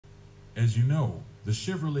As you know, the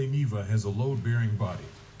Chevrolet Niva has a load-bearing body.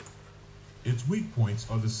 Its weak points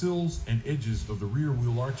are the sills and edges of the rear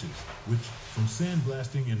wheel arches, which, from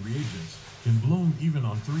sandblasting and reagents, can bloom even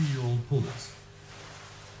on 3-year-old pulleys.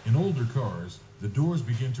 In older cars, the doors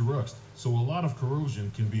begin to rust, so a lot of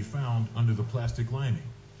corrosion can be found under the plastic lining.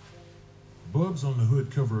 Bugs on the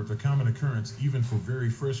hood cover a common occurrence even for very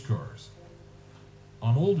fresh cars.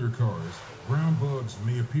 On older cars, brown bugs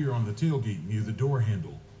may appear on the tailgate near the door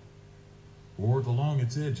handle, or along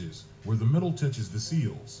its edges, where the metal touches the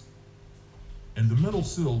seals. And the metal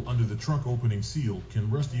sill under the trunk opening seal can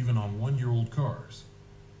rust even on 1-year-old cars.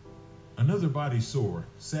 Another body sore,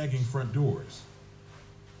 sagging front doors.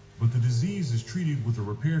 But the disease is treated with a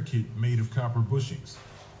repair kit made of copper bushings.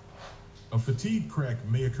 A fatigue crack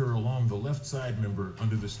may occur along the left side member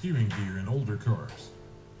under the steering gear in older cars.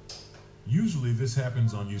 Usually this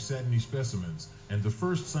happens on usatiny specimens, and the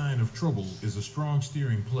first sign of trouble is a strong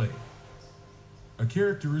steering play. A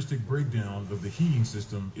characteristic breakdown of the heating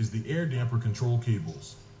system is the air damper control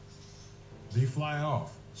cables. They fly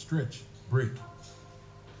off, stretch, break.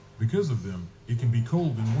 Because of them, it can be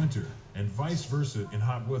cold in winter, and vice versa in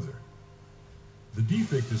hot weather. The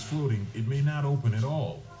defect is floating, it may not open at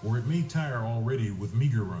all, or it may tire already with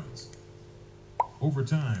meager runs. Over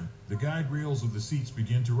time, the guide rails of the seats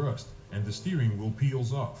begin to rust, and the steering wheel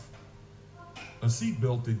peels off. A seat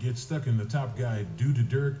belt that gets stuck in the top guide due to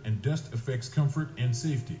dirt and dust affects comfort and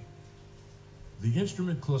safety. The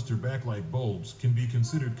instrument cluster backlight bulbs can be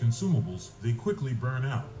considered consumables, they quickly burn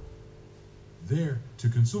out. There, to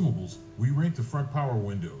consumables, we rank the front power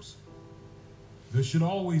windows. There should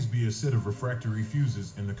always be a set of refractory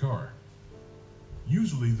fuses in the car.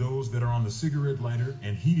 Usually those that are on the cigarette lighter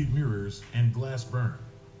and heated mirrors and glass burn.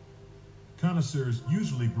 Connoisseurs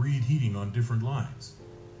usually breed heating on different lines.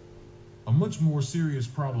 A much more serious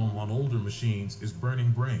problem on older machines is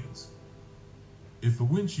burning brains. If the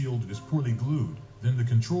windshield is poorly glued, then the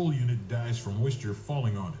control unit dies from moisture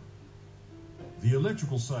falling on it. The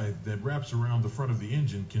electrical side that wraps around the front of the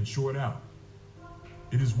engine can short out.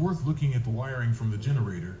 It is worth looking at the wiring from the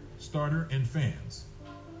generator, starter, and fans.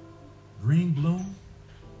 Green bloom?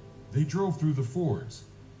 They drove through the Fords.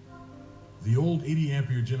 The old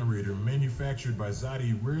 80-ampere generator manufactured by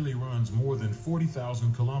Zadi rarely runs more than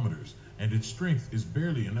 40,000 kilometers, and its strength is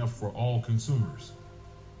barely enough for all consumers.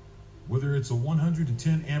 Whether it's a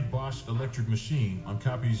 110-amp Bosch electric machine on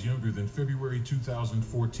copies younger than February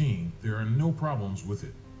 2014, there are no problems with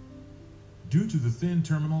it. Due to the thin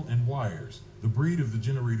terminal and wires, the braid of the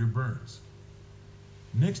generator burns.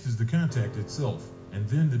 Next is the contact itself, and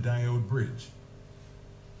then the diode bridge.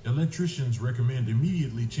 Electricians recommend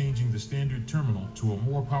immediately changing the standard terminal to a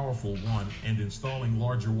more powerful one and installing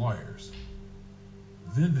larger wires.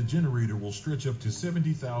 Then the generator will stretch up to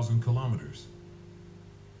 70,000 kilometers.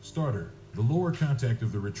 Starter, the lower contact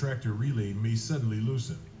of the retractor relay may suddenly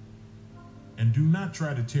loosen. And do not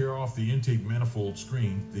try to tear off the intake manifold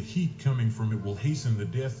screen, the heat coming from it will hasten the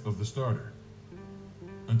death of the starter.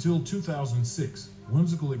 Until 2006,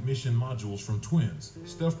 whimsical ignition modules from Twins,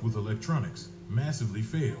 stuffed with electronics, massively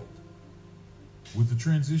failed. With the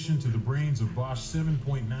transition to the brains of Bosch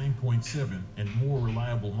 7.9.7 and more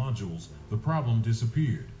reliable modules, the problem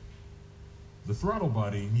disappeared. The throttle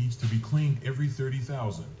body needs to be cleaned every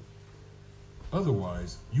 30,000.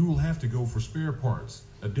 Otherwise, you will have to go for spare parts,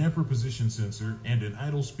 a damper position sensor, and an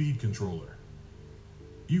idle speed controller.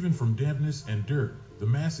 Even from dampness and dirt, the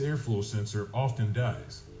mass airflow sensor often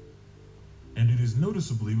dies. And it is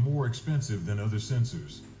noticeably more expensive than other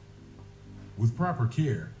sensors. With proper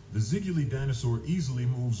care, the Ziguli dinosaur easily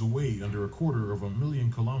moves away under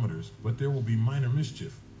 250,000 kilometers, but there will be minor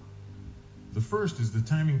mischief. The first is the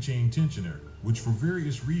timing chain tensioner, which for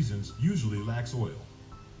various reasons usually lacks oil.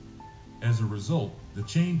 As a result, the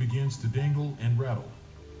chain begins to dangle and rattle.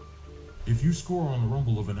 If you score on the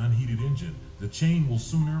rumble of an unheated engine, the chain will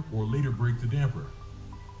sooner or later break the damper.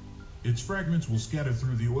 Its fragments will scatter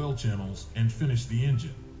through the oil channels and finish the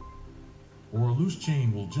engine. Or a loose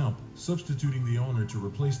chain will jump, substituting the owner to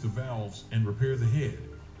replace the valves and repair the head.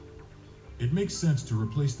 It makes sense to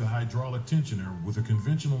replace the hydraulic tensioner with a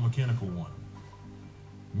conventional mechanical one.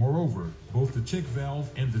 Moreover, both the check valve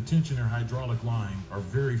and the tensioner hydraulic line are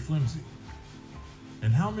very flimsy.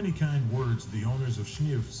 And how many kind words the owners of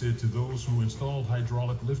Schniff said to those who installed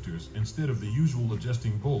hydraulic lifters instead of the usual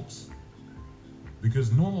adjusting bolts.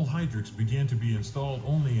 Because normal hydraulics began to be installed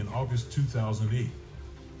only in August 2008.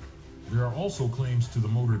 There are also claims to the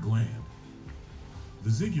motor gland. The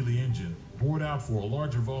Ziguli engine, bored out for a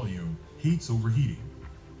larger volume, hates overheating.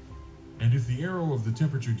 And if the arrow of the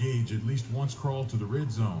temperature gauge at least once crawled to the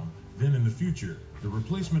red zone, Then in the future, the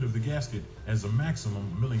replacement of the gasket has a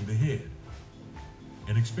maximum milling the head.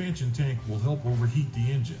 An expansion tank will help overheat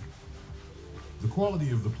the engine. The quality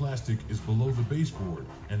of the plastic is below the baseboard,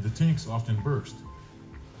 and the tanks often burst.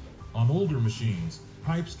 On older machines,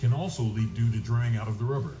 pipes can also leak due to drying out of the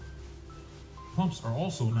rubber. Pumps are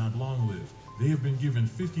also not long-lived. They have been given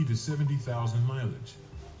 50 to 70,000 mileage.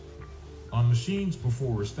 On machines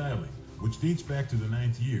before restyling, which dates back to the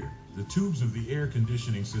 9th year, the tubes of the air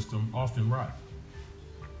conditioning system often rot.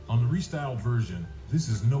 On the restyled version, this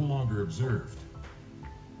is no longer observed.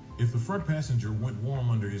 If the front passenger went warm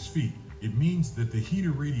under his feet, it means that the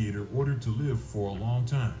heater radiator ordered to live for a long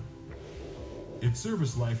time. Its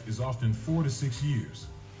service life is often 4 to 6 years.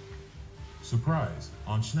 Surprise!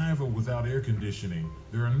 On Niva without air conditioning,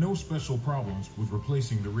 there are no special problems with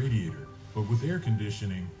replacing the radiator, but with air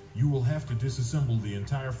conditioning, you will have to disassemble the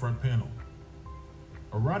entire front panel.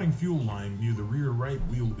 A rotting fuel line near the rear right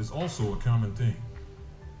wheel is also a common thing,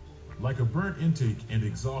 like a burnt intake and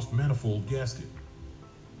exhaust manifold gasket.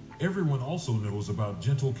 Everyone also knows about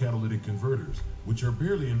gentle catalytic converters, which are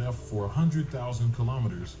barely enough for 100,000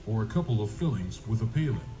 kilometers or a couple of fillings with a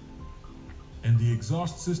Palin. And the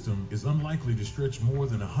exhaust system is unlikely to stretch more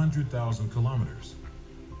than 100,000 kilometers.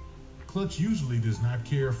 Clutch usually does not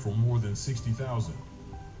care for more than 60,000.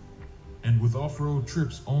 And with off-road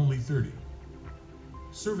trips only 30.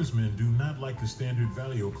 Servicemen do not like the standard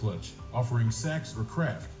Valio clutch, offering Sachs or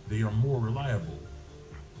Kraft. They are more reliable.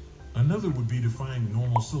 Another would be to find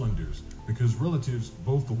normal cylinders, because relatives,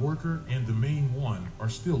 both the worker and the main one, are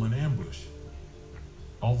still in ambush.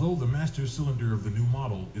 Although the master cylinder of the new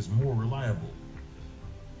model is more reliable.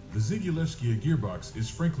 The Zigulevskia gearbox is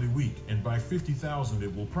frankly weak, and by 50,000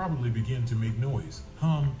 it will probably begin to make noise,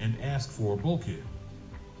 hum, and ask for a bulkhead.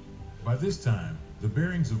 By this time, the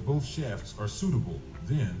bearings of both shafts are suitable.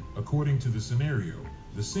 Then, according to the scenario,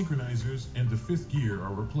 the synchronizers and the fifth gear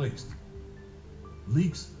are replaced.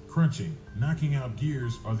 Leaks, crunching, knocking out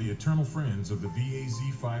gears are the eternal friends of the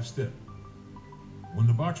VAZ 5-step. When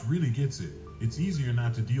the box really gets it, it's easier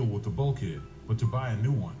not to deal with the bulkhead, but to buy a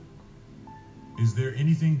new one. Is there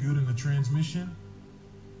anything good in the transmission?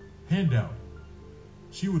 Handout.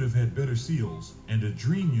 She would have had better seals, and a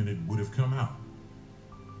dream unit would have come out.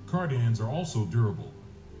 Cardans are also durable.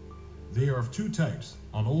 They are of two types,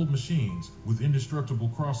 on old machines with indestructible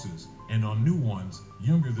crosses, and on new ones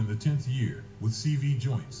younger than the 10th year with CV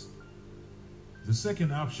joints. The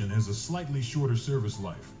second option has a slightly shorter service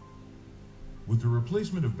life. With the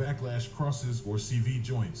replacement of backlash crosses or CV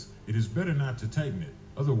joints, it is better not to tighten it,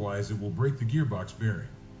 otherwise it will break the gearbox bearing.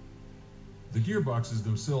 The gearboxes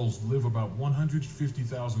themselves live about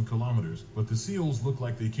 150,000 kilometers, but the seals look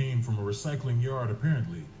like they came from a recycling yard.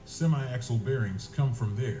 Apparently, semi-axle bearings come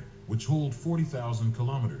from there, which hold 40,000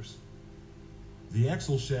 kilometers. The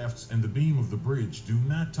axle shafts and the beam of the bridge do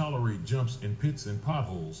not tolerate jumps in pits and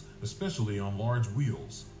potholes, especially on large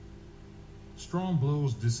wheels. Strong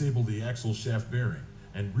blows disable the axle shaft bearing,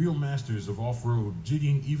 and real masters of off-road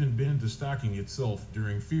jigging even bend the stocking itself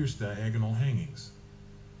during fierce diagonal hangings.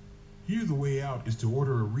 Here the way out is to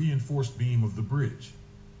order a reinforced beam of the bridge.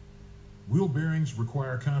 Wheel bearings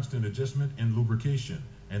require constant adjustment and lubrication,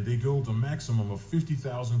 and they go the maximum of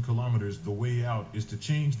 50,000 kilometers. The way out is to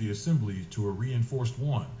change the assembly to a reinforced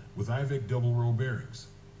one with IVEC double row bearings.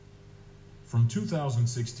 From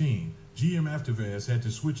 2016, GM Avtovaz had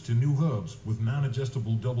to switch to new hubs with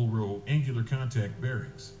non-adjustable double row angular contact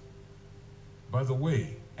bearings. By the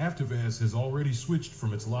way, Avtovaz has already switched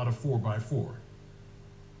from its lot of 4x4.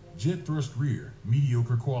 Jet thrust rear,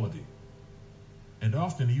 mediocre quality. And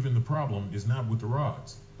often even the problem is not with the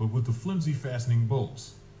rods, but with the flimsy fastening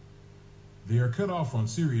bolts. They are cut off on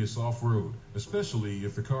serious off-road, especially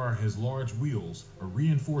if the car has large wheels, a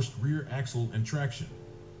reinforced rear axle and traction.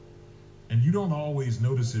 And you don't always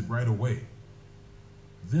notice it right away.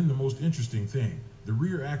 Then the most interesting thing, the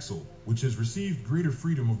rear axle, which has received greater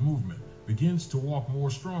freedom of movement, begins to walk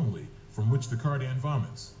more strongly, from which the cardan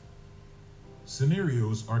vomits.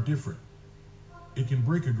 Scenarios are different. It can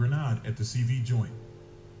break a grenade at the CV joint.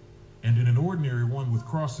 And in an ordinary one with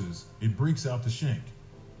crosses, it breaks out the shank.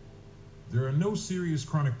 There are no serious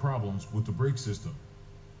chronic problems with the brake system.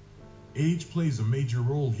 Age plays a major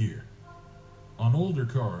role here. On older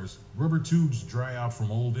cars, rubber tubes dry out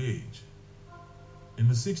from old age. In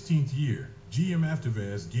the 16th year, GM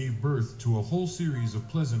Avtovaz gave birth to a whole series of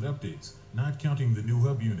pleasant updates, not counting the new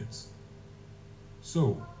hub units.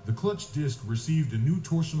 So, the clutch disc received a new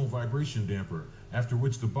torsional vibration damper, after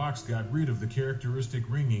which the box got rid of the characteristic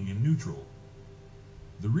ringing in neutral.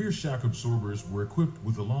 The rear shock absorbers were equipped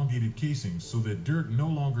with elongated casings so that dirt no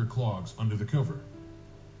longer clogs under the cover.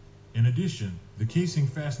 In addition, the casing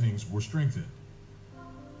fastenings were strengthened.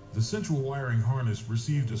 The central wiring harness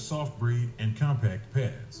received a soft braid and compact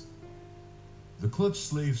pads. The clutch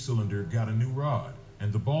slave cylinder got a new rod,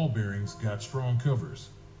 and the ball bearings got strong covers.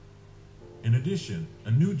 In addition,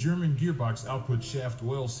 a new German gearbox output shaft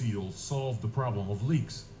oil seal solved the problem of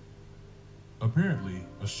leaks. Apparently,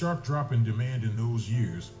 a sharp drop in demand in those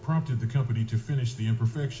years prompted the company to finish the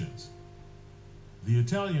imperfections. The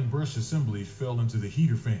Italian brush assembly fell into the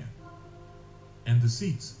heater fan, and the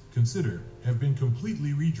seats, consider, have been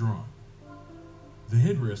completely redrawn. The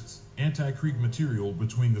headrests, anti-creak material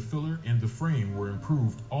between the filler and the frame were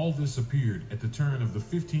improved. All this appeared at the turn of the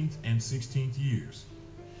 15th and 16th years.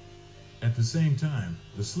 At the same time,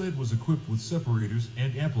 the sled was equipped with separators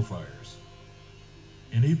and amplifiers.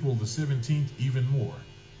 In April the 17th, even more.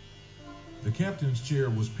 The captain's chair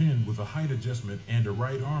was pinned with a height adjustment and a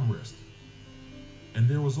right armrest. And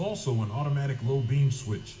there was also an automatic low beam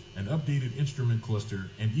switch, an updated instrument cluster,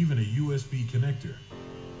 and even a USB connector.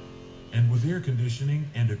 And with air conditioning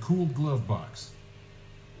and a cooled glove box.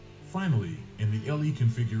 Finally, in the LE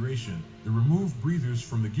configuration, the removed breathers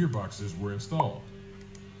from the gearboxes were installed.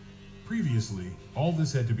 Previously, all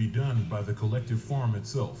this had to be done by the collective farm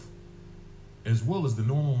itself, as well as the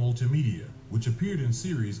normal multimedia, which appeared in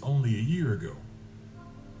series only a year ago.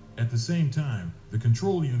 At the same time, the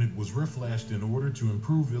control unit was reflashed in order to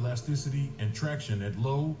improve elasticity and traction at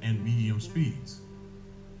low and medium speeds.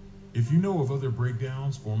 If you know of other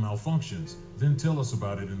breakdowns or malfunctions, then tell us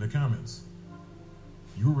about it in the comments.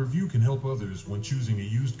 Your review can help others when choosing a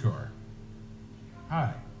used car.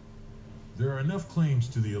 Hi. There are enough claims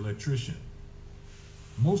to the electrician.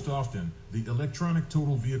 Most often, the electronic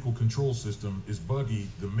total vehicle control system is buggy,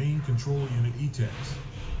 the main control unit ETACs.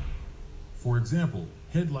 For example,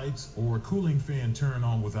 headlights or a cooling fan turn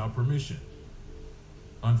on without permission.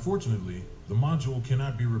 Unfortunately, the module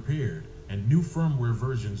cannot be repaired, and new firmware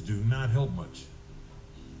versions do not help much.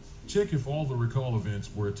 Check if all the recall events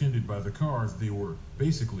were attended by the cars. They were,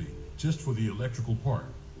 basically, just for the electrical part.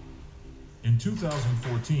 In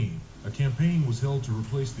 2014, a campaign was held to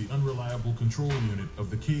replace the unreliable control unit of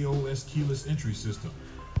the KOS keyless entry system.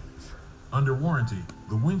 Under warranty,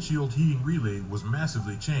 the windshield heating relay was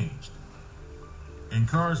massively changed. In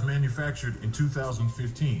cars manufactured in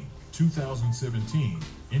 2015, 2017,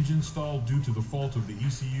 engine stalled due to the fault of the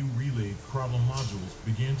ECU relay problem modules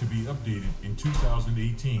began to be updated in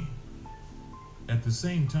 2018. At the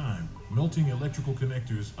same time, melting electrical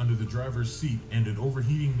connectors under the driver's seat and an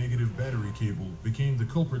overheating negative battery cable became the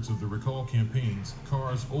culprits of the recall campaigns.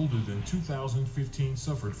 Cars older than 2015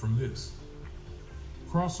 suffered from this.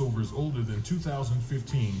 Crossovers older than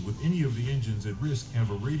 2015 with any of the engines at risk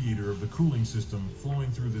have a radiator of the cooling system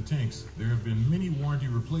flowing through the tanks. There have been many warranty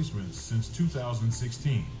replacements since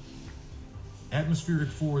 2016. Atmospheric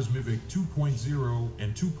 4's MIVIC 2.0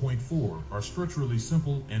 and 2.4 are structurally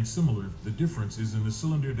simple and similar. The difference is in the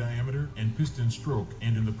cylinder diameter and piston stroke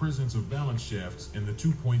and in the presence of balance shafts in the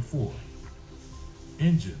 2.4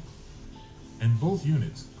 engine. And both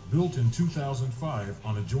units, built in 2005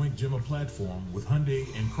 on a joint Gemma platform with Hyundai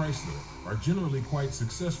and Chrysler, are generally quite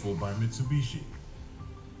successful by Mitsubishi.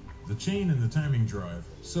 The chain and the timing drive,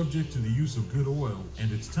 subject to the use of good oil and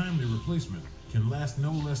its timely replacement, can last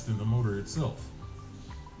no less than the motor itself.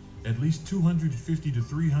 At least 250 to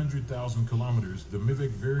 300,000 kilometers. The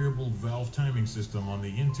MIVIC variable valve timing system on the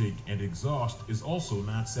intake and exhaust is also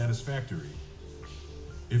not satisfactory.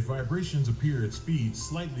 If vibrations appear at speeds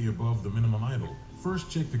slightly above the minimum idle, first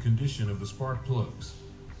check the condition of the spark plugs.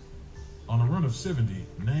 On a run of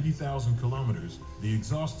 90,000 kilometers, the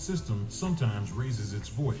exhaust system sometimes raises its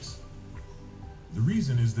voice. The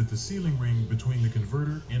reason is that the sealing ring between the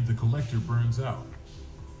converter and the collector burns out.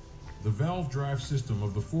 The valve drive system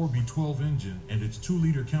of the 4B12 engine and its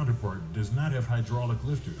 2-liter counterpart does not have hydraulic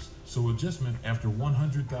lifters, so adjustment after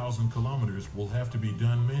 100,000 kilometers will have to be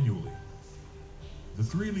done manually. The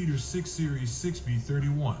 3-liter 6 Series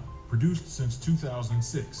 6B31, produced since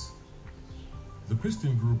 2006. The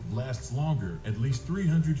piston group lasts longer, at least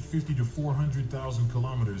 350 to 400,000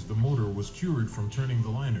 kilometers. The motor was cured from turning the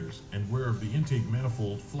liners and wear of the intake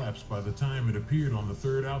manifold flaps by the time it appeared on the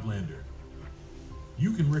third Outlander.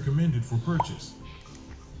 You can recommend it for purchase.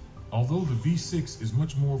 Although the V6 is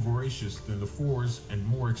much more voracious than the 4s and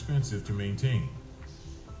more expensive to maintain.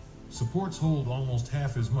 Supports hold almost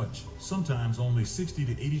half as much, sometimes only 60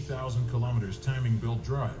 to 80,000 kilometers. Timing belt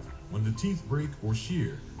drive. When the teeth break or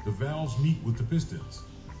shear, the valves meet with the pistons.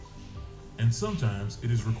 And sometimes it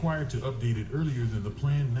is required to update it earlier than the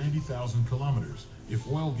planned 90,000 kilometers if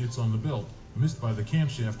oil gets on the belt, missed by the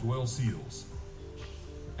camshaft oil seals.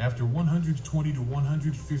 After 120 to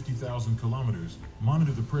 150,000 kilometers,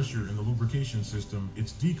 monitor the pressure in the lubrication system.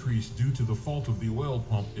 Its decrease due to the fault of the oil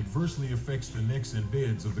pump adversely affects the necks and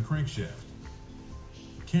beds of the crankshaft,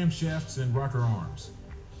 camshafts, and rocker arms.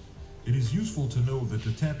 It is useful to know that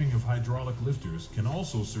the tapping of hydraulic lifters can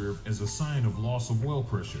also serve as a sign of loss of oil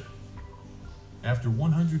pressure. After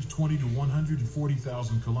 120 to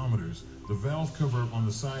 140,000 kilometers, the valve cover on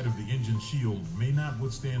the side of the engine shield may not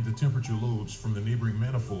withstand the temperature loads from the neighboring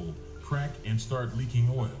manifold, crack, and start leaking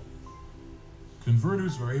oil.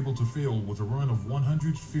 Converters are able to fail with a run of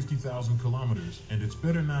 150,000 kilometers, and it's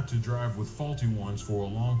better not to drive with faulty ones for a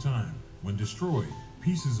long time. When destroyed,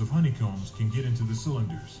 pieces of honeycombs can get into the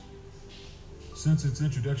cylinders. Since its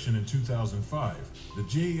introduction in 2005, the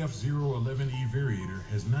JF011E Variator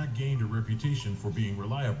has not gained a reputation for being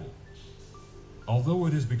reliable. Although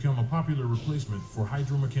it has become a popular replacement for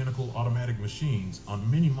hydromechanical automatic machines on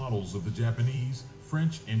many models of the Japanese,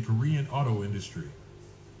 French, and Korean auto industry.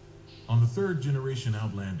 On the third generation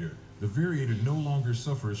Outlander, the Variator no longer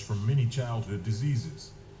suffers from many childhood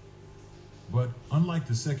diseases. But, unlike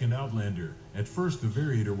the second Outlander, at first the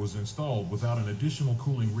Variator was installed without an additional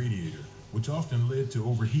cooling radiator, which often led to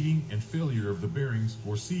overheating and failure of the bearings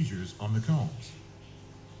or seizures on the combs.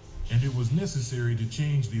 And it was necessary to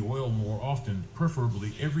change the oil more often,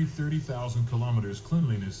 preferably every 30,000 kilometers.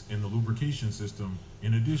 Cleanliness in the lubrication system,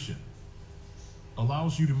 in addition,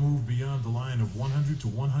 allows you to move beyond the line of 100 to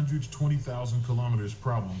 120,000 kilometers.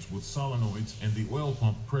 Problems with solenoids and the oil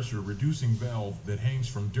pump pressure reducing valve that hangs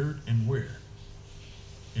from dirt and wear.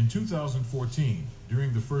 In 2014,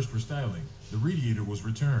 during the first restyling, the radiator was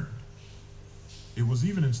returned. It was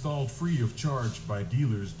even installed free of charge by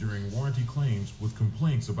dealers during warranty claims with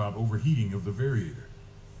complaints about overheating of the Variator.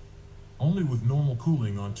 Only with normal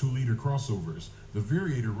cooling on 2-liter crossovers, the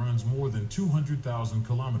Variator runs more than 200,000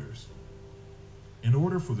 kilometers. In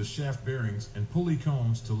order for the shaft bearings and pulley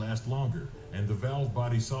combs to last longer, and the valve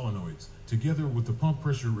body solenoids, together with the pump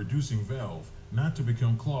pressure reducing valve, not to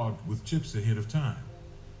become clogged with chips ahead of time.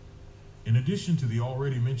 In addition to the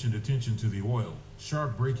already mentioned attention to the oil,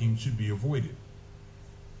 sharp braking should be avoided.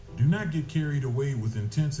 Do not get carried away with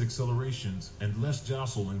intense accelerations and less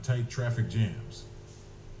jostle in tight traffic jams.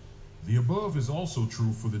 The above is also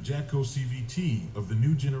true for the Jatco CVT of the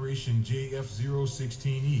new generation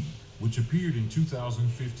JF016E, which appeared in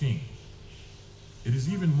 2015. It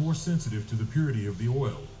is even more sensitive to the purity of the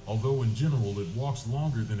oil, although in general it walks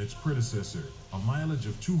longer than its predecessor. A mileage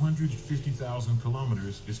of 250,000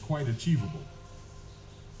 kilometers is quite achievable.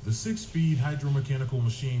 The 6-speed hydromechanical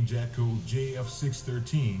machine Jatco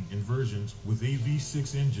JF613 in versions with a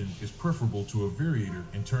V6 engine is preferable to a Variator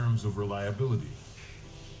in terms of reliability.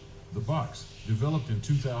 The box, developed in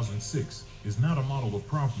 2006, is not a model of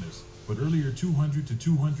promptness, but earlier 200 to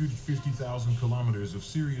 250,000 kilometers of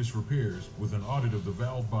serious repairs with an audit of the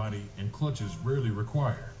valve body and clutches rarely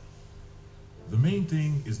require. The main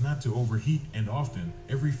thing is not to overheat, and often,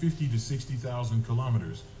 every 50 to 60,000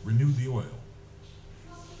 kilometers, renew the oil.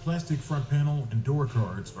 Plastic front panel and door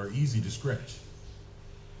cards are easy to scratch.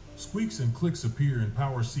 Squeaks and clicks appear in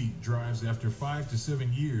power seat drives after 5 to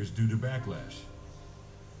 7 years due to backlash.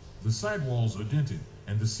 The sidewalls are dented,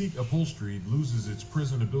 and the seat upholstery loses its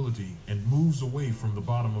presentability and moves away from the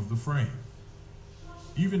bottom of the frame.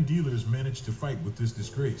 Even dealers manage to fight with this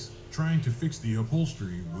disgrace, trying to fix the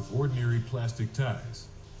upholstery with ordinary plastic ties.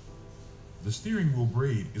 The steering wheel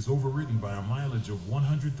braid is overwritten by a mileage of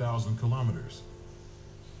 100,000 kilometers.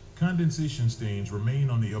 Condensation stains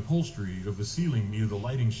remain on the upholstery of the ceiling near the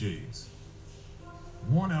lighting shades.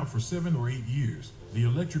 Worn out for 7 or 8 years, the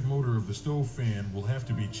electric motor of the stove fan will have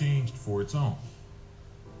to be changed for its own.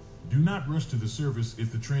 Do not rush to the service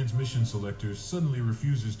if the transmission selector suddenly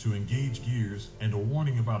refuses to engage gears and a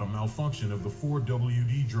warning about a malfunction of the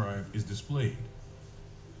 4WD drive is displayed.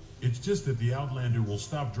 It's just that the Outlander will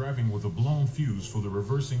stop driving with a blown fuse for the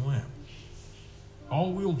reversing lamp.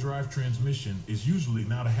 All-wheel drive transmission is usually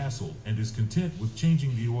not a hassle and is content with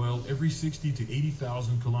changing the oil every 60 to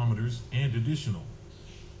 80,000 kilometers and additional.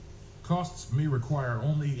 Costs may require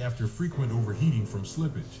only after frequent overheating from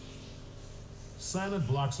slippage. Silent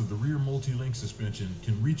blocks of the rear multi-link suspension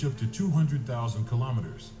can reach up to 200,000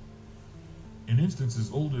 kilometers. In instances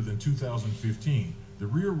older than 2015, the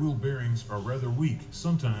rear wheel bearings are rather weak.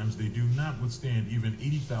 Sometimes they do not withstand even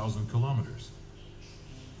 80,000 kilometers.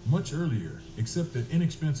 Much earlier, except that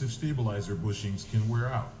inexpensive stabilizer bushings can wear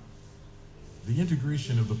out. The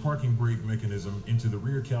integration of the parking brake mechanism into the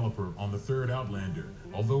rear caliper on the third Outlander,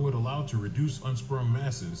 although it allowed to reduce unsprung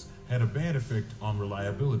masses, had a bad effect on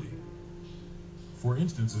reliability. For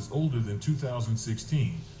instances older than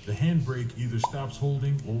 2016, the handbrake either stops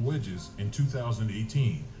holding or wedges. In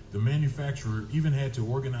 2018, the manufacturer even had to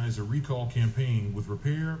organize a recall campaign with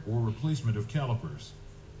repair or replacement of calipers.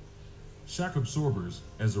 Shock absorbers,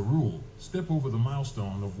 as a rule, step over the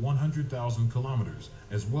milestone of 100,000 kilometers,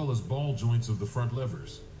 as well as ball joints of the front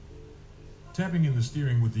levers. Tapping in the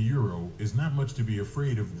steering with the Euro is not much to be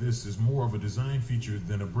afraid of. This is more of a design feature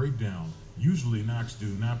than a breakdown, usually knocks do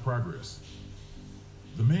not progress.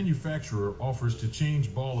 The manufacturer offers to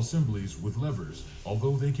change ball assemblies with levers,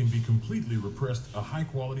 although they can be completely repressed. A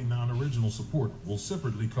high-quality non-original support will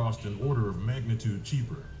separately cost an order of magnitude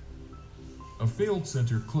cheaper. A failed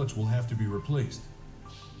center clutch will have to be replaced.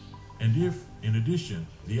 And if, in addition,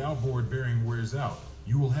 the outboard bearing wears out,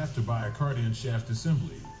 you will have to buy a cart-end shaft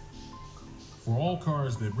assembly. For all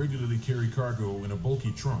cars that regularly carry cargo in a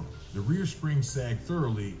bulky trunk, the rear springs sag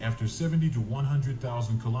thoroughly after 70 to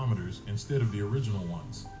 100,000 kilometers instead of the original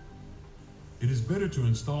ones. It is better to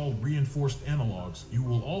install reinforced analogs. You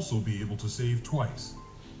will also be able to save twice.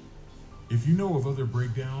 If you know of other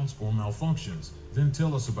breakdowns or malfunctions, then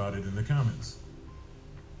tell us about it in the comments.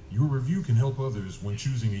 Your review can help others when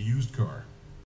choosing a used car.